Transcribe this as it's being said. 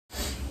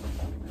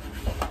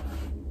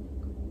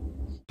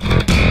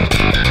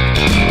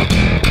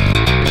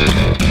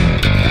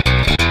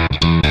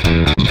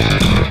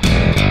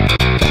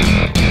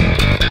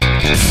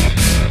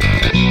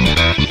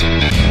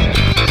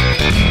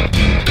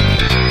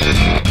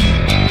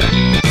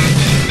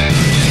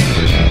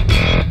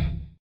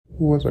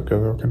What's up, guys?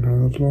 Welcome to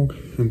another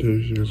vlog. And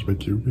today's just back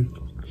to you with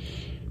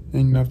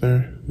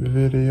another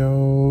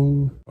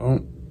video.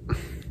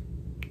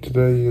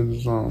 Today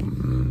is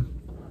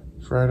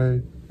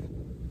Friday,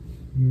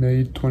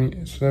 May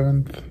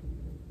 27th,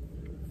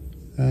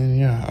 and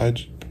yeah, I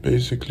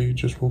basically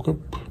just woke up.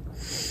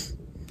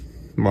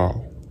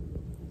 Well,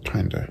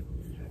 kinda.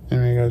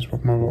 Anyway, guys,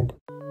 welcome to my vlog.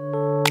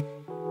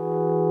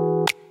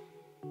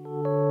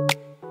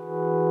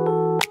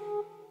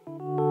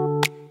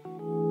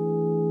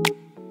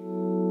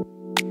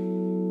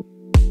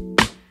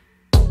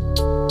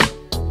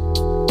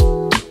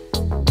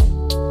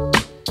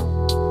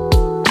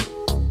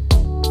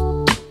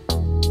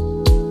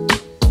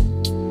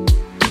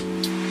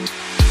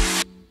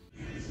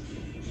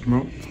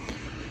 Well,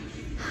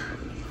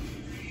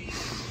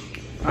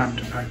 time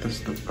to pack this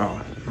stuff. Oh,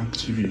 not the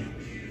TV.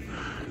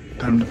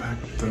 Time to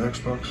pack the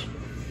Xbox.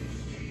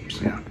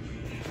 So yeah.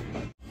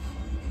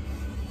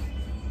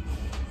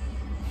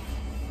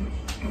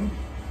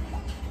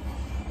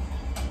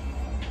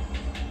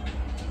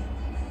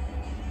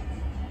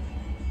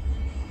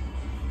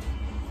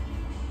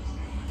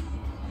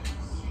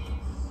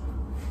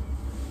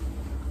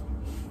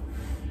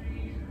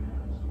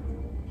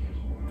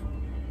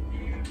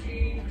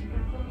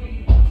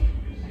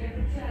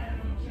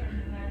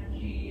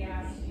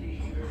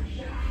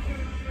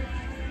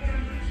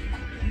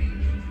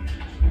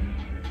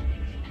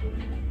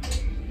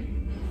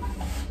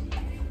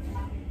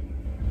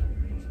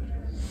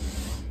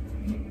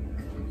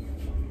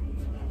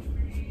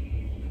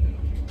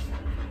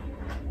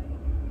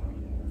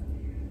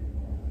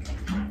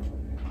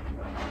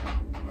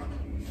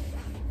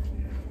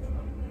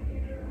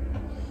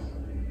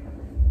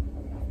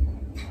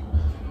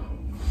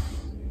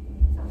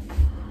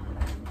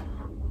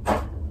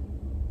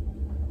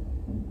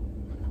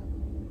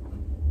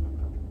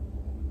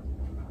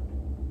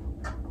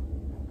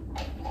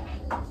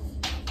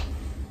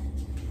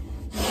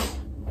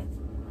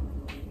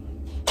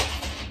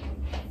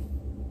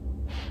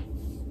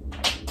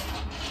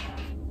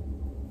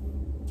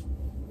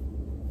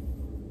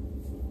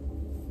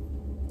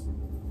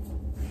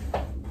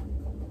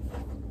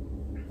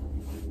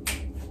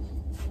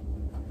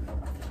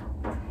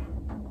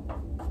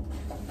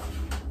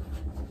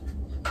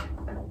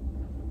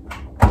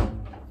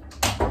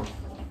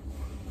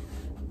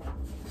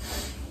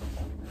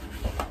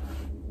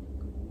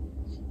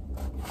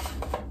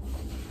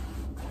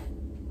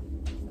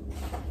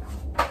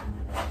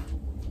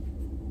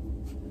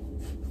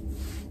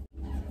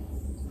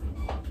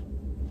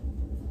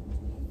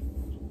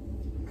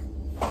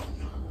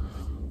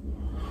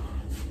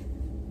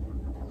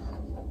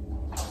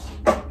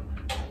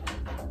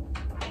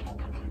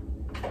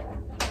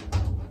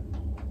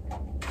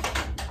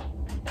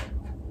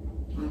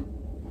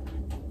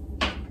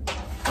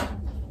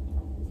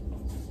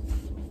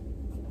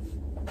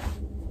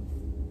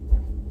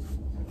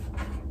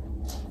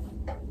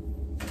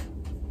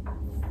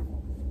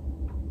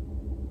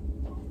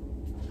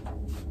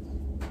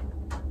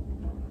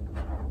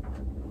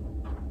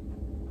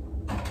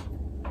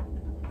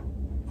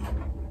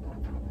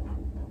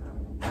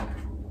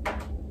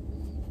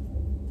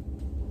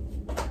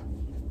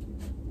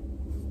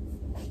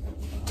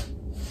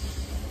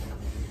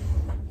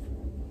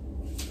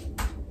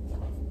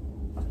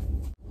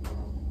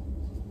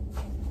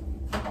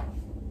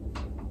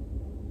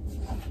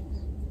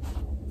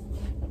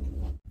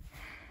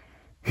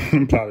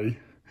 Probably.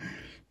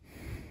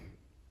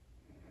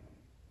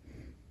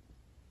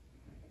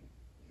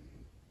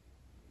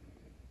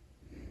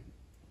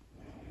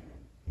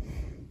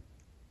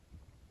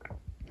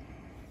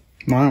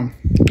 Wow.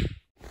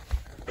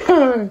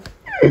 Hi.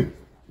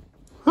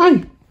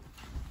 Hi.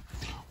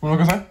 What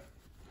was I?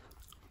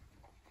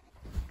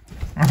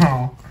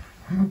 Oh.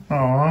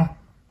 Oh.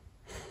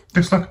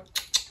 Just look.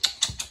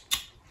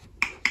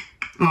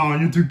 Oh,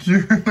 you're too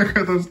cute. Look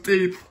at those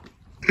teeth.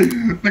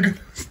 Look at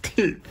those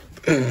teeth.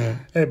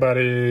 Hey,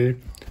 buddy.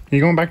 You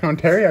going back to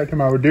Ontario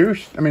tomorrow,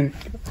 douche? I mean,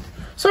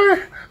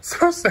 sorry.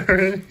 So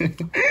sorry.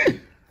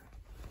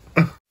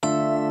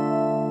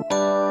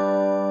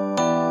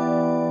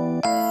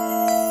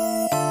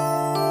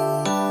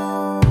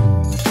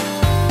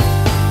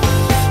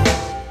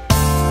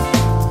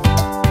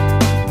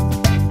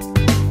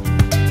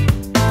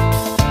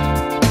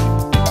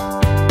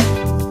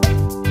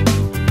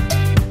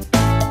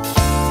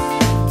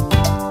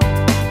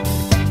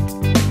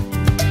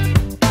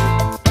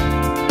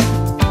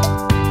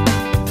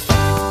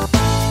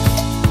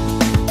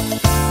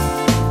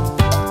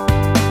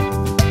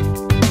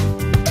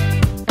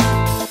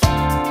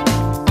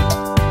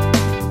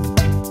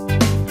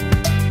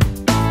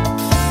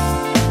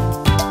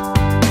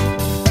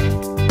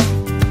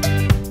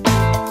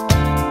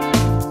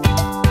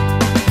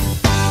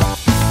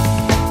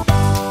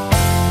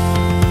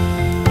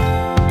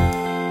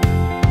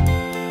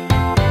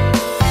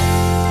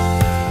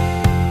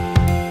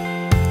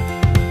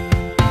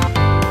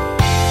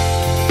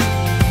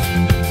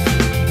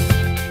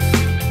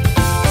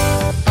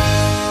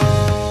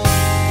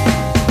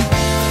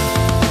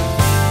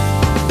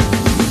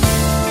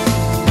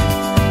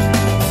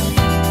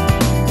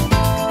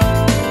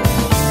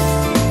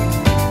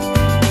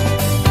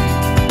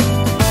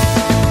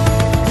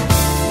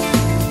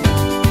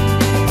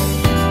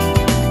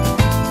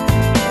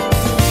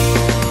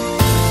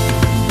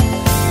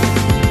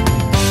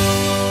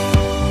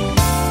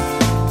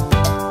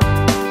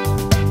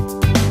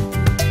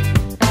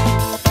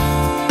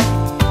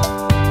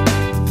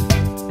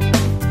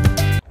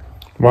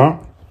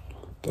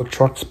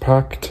 truck's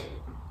packed.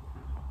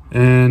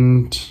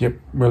 And yep,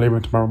 we're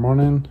leaving tomorrow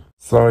morning.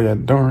 So yeah,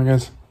 don't worry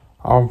guys.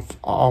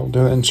 I'll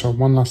do the intro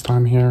one last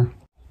time here.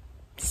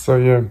 So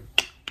yeah.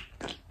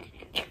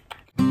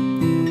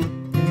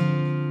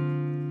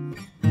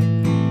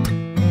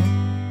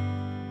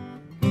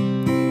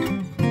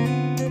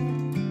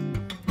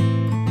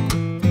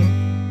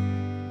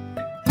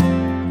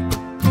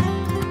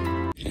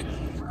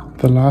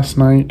 The last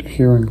night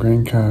here in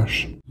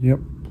Grande. Yep.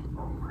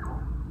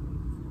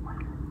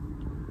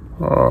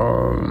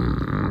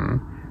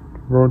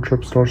 Road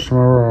trip starts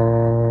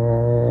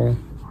tomorrow.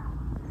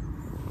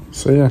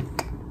 So yeah.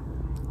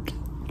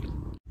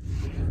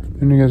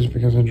 And you guys, if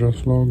you guys enjoyed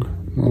this vlog,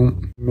 well,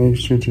 make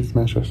sure to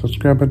smash that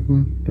subscribe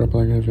button, drop a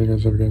like if you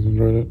guys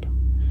enjoyed it.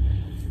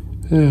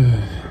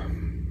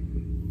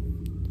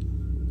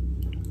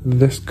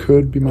 This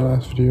could be my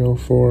last video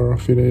for a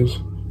few days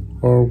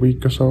or a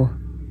week or so,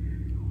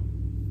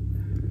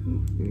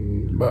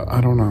 but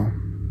I don't know.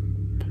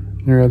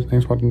 You guys,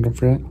 thanks for watching. Don't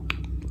forget,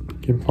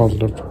 keep it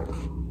positive.